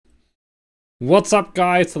What's up,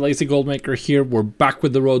 guys? The Lazy Goldmaker here. We're back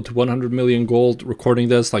with the road to 100 million gold, recording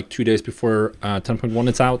this like 2 days before 10.1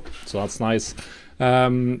 is out, so that's nice.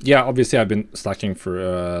 Yeah, obviously I've been slacking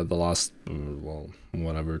for the last, well,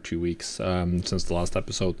 whatever, 2 weeks since the last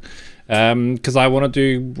episode. Because I wanted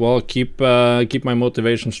to, well, keep my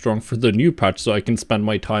motivation strong for the new patch so I can spend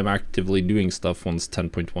my time actively doing stuff once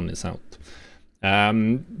 10.1 is out.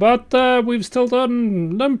 But we've still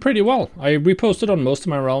done pretty well. I reposted on most of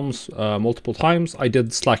my realms multiple times. I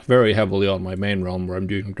did slack very heavily on my main realm where I'm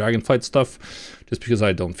doing dragonfight stuff, just because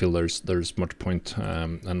I don't feel there's much point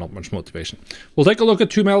and not much motivation. We'll take a look at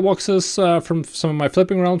 2 mailboxes from some of my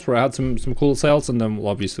flipping realms where I had some cool sales, and then we'll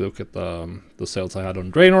obviously look at the sales I had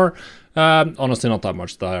on Draenor. Honestly, not that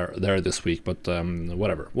much there this week, but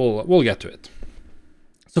whatever. We'll get to it.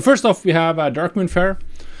 So first off, we have Darkmoon Fair.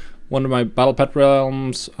 One of my battle pet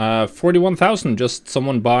realms, 41,000, just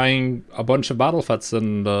someone buying a bunch of battle pets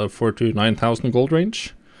in the 4,000 to 9,000 gold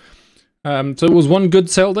range. So it was one good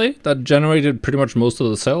sale day that generated pretty much most of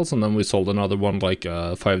the sales, and then we sold another one like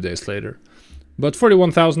 5 days later. But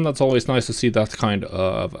 41,000, that's always nice to see that kind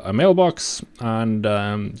of a mailbox, and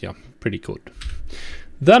yeah, pretty good.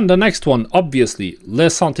 Then the next one, obviously,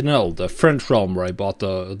 Les Sentinelles, the French realm where I bought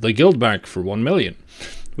the guild bank for 1 million.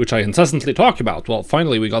 Which I incessantly talk about. Well,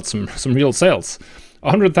 finally we got some real sales.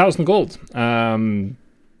 100,000 gold,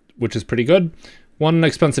 which is pretty good. One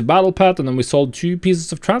expensive battle pet, and then we sold 2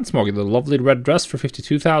 pieces of transmog, the lovely red dress for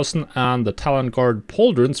 52,000 and the Talon Guard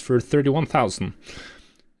pauldrons for 31,000.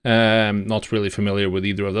 Not really familiar with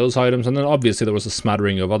either of those items, and then obviously there was a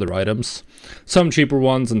smattering of other items. Some cheaper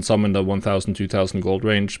ones and some in the 1,000, 2,000 gold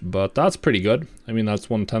range, but that's pretty good. I mean, that's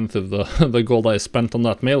 1/10 of the gold I spent on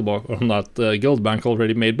that mailbox, on that guild bank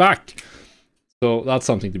already made back. So that's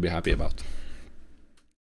something to be happy about.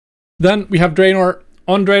 Then we have Draenor.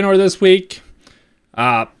 On Draenor this week,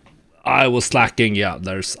 I was slacking. Yeah,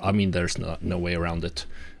 there's no way around it.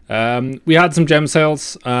 We had some gem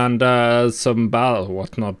sales and some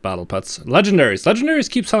battle pets. Legendaries. Legendaries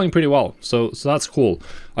keep selling pretty well, so that's cool.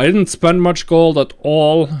 I didn't spend much gold at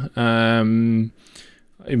all.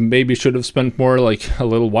 I maybe should have spent more like a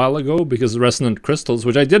little while ago, because resonant crystals,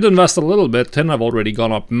 which I did invest a little bit in, have already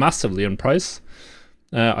gone up massively in price.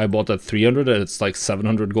 I bought at 300 and it's like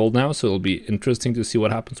 700 gold now, so it'll be interesting to see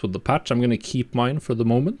what happens with the patch. I'm going to keep mine for the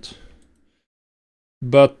moment.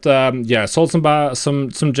 But yeah, sold some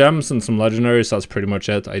gems and some legendaries. That's pretty much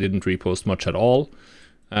it. I didn't repost much at all.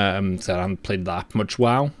 So I haven't played that much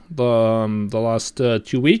WoW the last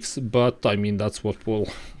 2 weeks. But I mean, that's what we'll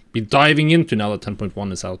be diving into now that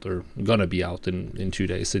 10.1 is out, or gonna be out in 2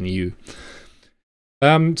 days in EU.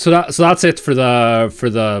 So that's it for the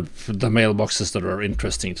mailboxes that are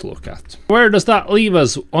interesting to look at. Where does that leave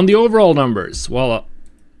us on the overall numbers? Well,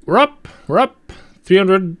 we're up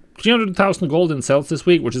 300,000 gold in sales this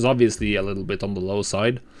week, which is obviously a little bit on the low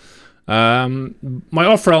side. My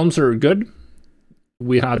off realms are good.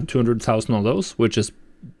 We had 200,000 on those, which is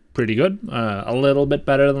pretty good. A little bit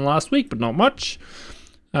better than last week, but not much.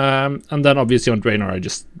 And then obviously on Draenor, I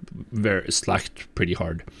just slacked pretty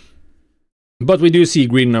hard. But we do see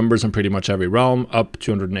green numbers on pretty much every realm, up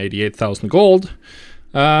 288,000 gold.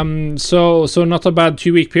 So not a bad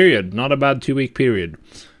 2 week period. Not a bad 2 week period.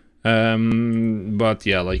 But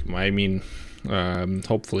yeah, like, I mean,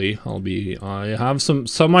 hopefully I have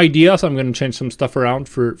some ideas. I'm going to change some stuff around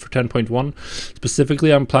for 10.1.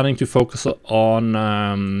 Specifically, I'm planning to focus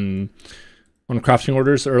on crafting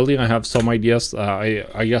orders early. I have some ideas.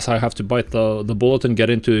 I guess I have to bite the bullet and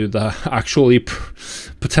get into the actually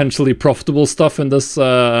potentially profitable stuff in this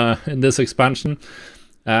expansion.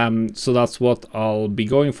 So that's what I'll be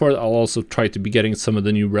going for. I'll also try to be getting some of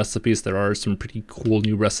the new recipes. There are some pretty cool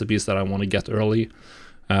new recipes that I want to get early.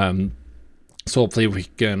 So hopefully we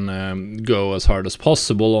can go as hard as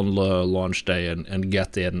possible on the launch day and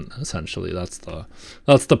get in, essentially. That's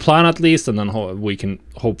the plan, at least, and then we can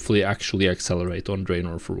hopefully actually accelerate on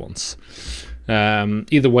Draenor for once.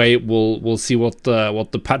 Either way, we'll see what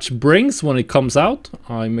the patch brings when it comes out.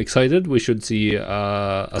 I'm excited. We should see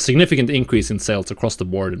a significant increase in sales across the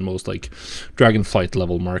board in most like dragonflight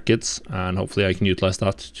level markets, and hopefully I can utilize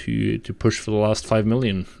that to push for the last 5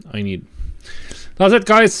 million I need. That's it,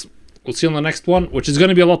 guys. We'll see you on the next one, which is going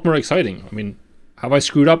to be a lot more exciting. I mean, have I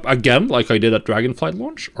screwed up again like I did at Dragonflight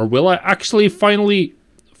launch, or will I actually finally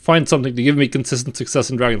find something to give me consistent success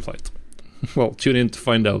in Dragonflight? Well, tune in to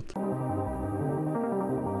find out.